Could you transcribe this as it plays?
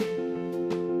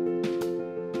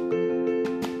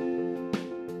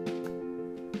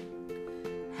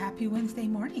Happy Wednesday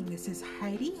morning. This is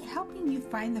Heidi helping you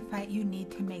find the fight you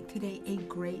need to make today a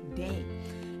great day.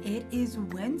 It is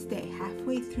Wednesday,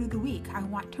 halfway through the week. I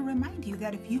want to remind you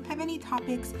that if you have any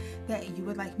topics that you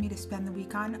would like me to spend the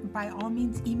week on, by all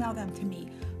means email them to me,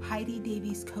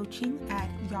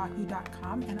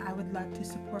 HeidiDaviesCoaching@yahoo.com, and I would love to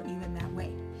support you in that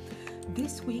way.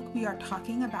 This week we are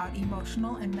talking about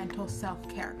emotional and mental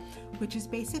self-care, which is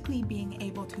basically being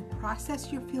able to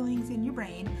process your feelings in your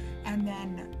brain and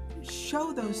then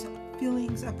show those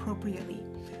feelings appropriately.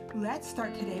 Let's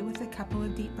start today with a couple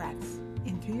of deep breaths.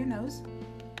 In through your nose,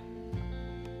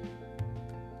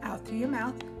 out through your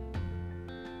mouth,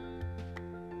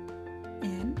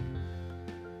 in,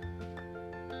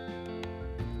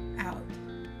 out.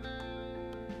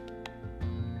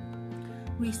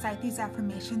 Recite these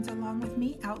affirmations along with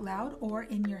me out loud or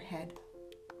in your head.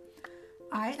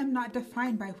 I am not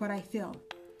defined by what I feel.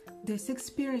 This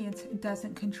experience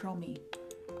doesn't control me.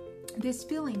 This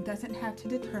feeling doesn't have to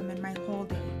determine my whole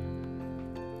day.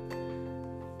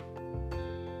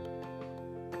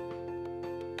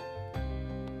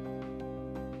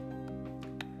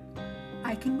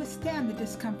 I can withstand the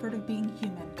discomfort of being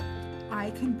human.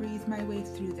 I can breathe my way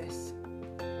through this.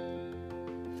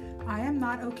 I am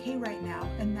not okay right now,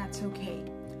 and that's okay.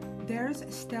 There's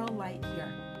still light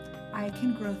here. I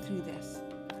can grow through this.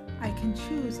 I can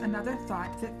choose another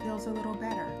thought that feels a little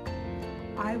better.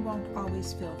 I won't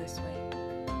always feel this way.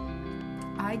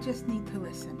 I just need to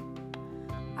listen.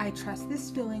 I trust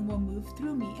this feeling will move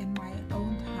through me in my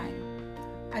own time.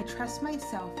 I trust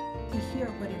myself to hear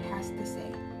what it has to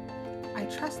say. I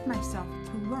trust myself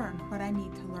to learn what I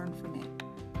need to learn from it.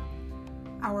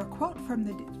 Our quote for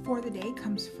the day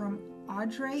comes from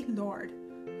Audre Lorde,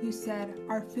 who said,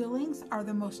 "Our feelings are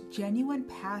the most genuine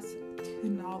paths to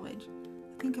knowledge."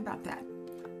 Think about that.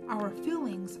 Our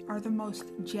feelings are the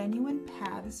most genuine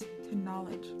paths to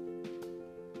knowledge.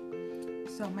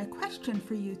 So my question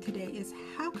for you today is,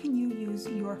 how can you use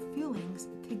your feelings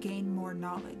to gain more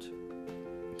knowledge?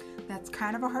 That's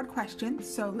kind of a hard question,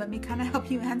 so let me kind of help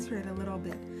you answer it a little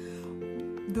bit.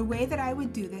 The way that I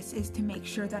would do this is to make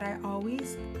sure that I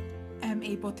always am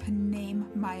able to name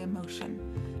my emotion.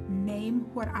 Name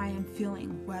what I am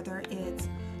feeling, whether it's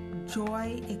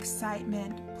joy,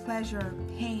 excitement, pleasure,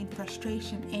 pain,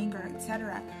 frustration, anger,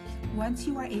 etc. Once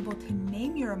you are able to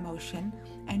name your emotion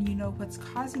and you know what's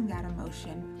causing that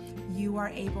emotion, you are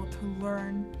able to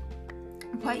learn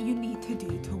what you need to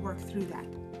do to work through that.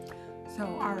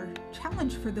 So our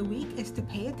challenge for the week is to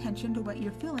pay attention to what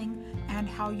you're feeling and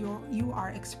how you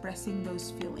are expressing those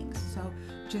feelings. So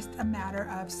just a matter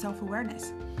of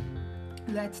self-awareness.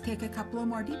 Let's take a couple of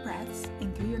more deep breaths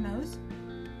in through your nose,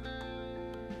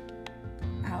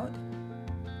 out,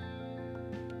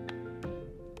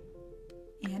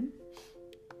 in,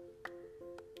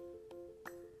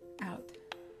 out.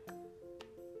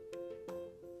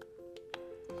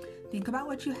 Think about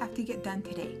what you have to get done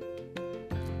today.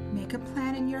 Make a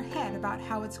plan in your head about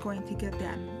how it's going to get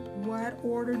done. What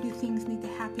order do things need to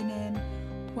happen in?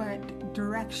 What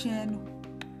direction?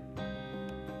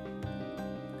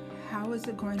 How is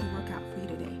it going to work out for you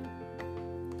today?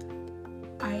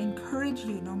 I encourage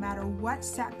you, no matter what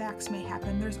setbacks may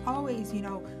happen, there's always,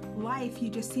 life, you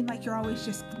just seem like you're always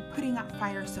just putting out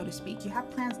fires, so to speak. You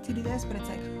have plans to do this, but it's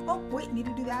like, oh, wait, need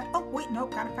to do that. Oh, wait, nope,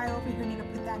 got a fire over here, need to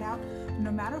put that out.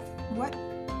 No matter what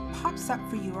pops up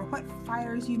for you or what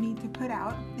fires you need to put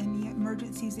out and the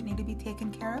emergencies that need to be taken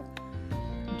care of,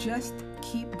 just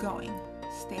keep going.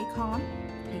 Stay calm,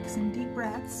 take some deep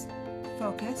breaths,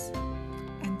 focus,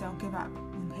 and don't give up.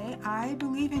 Okay? I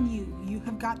believe in you. You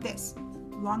have got this.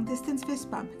 Long distance fist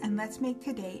bump, and let's make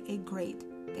today a great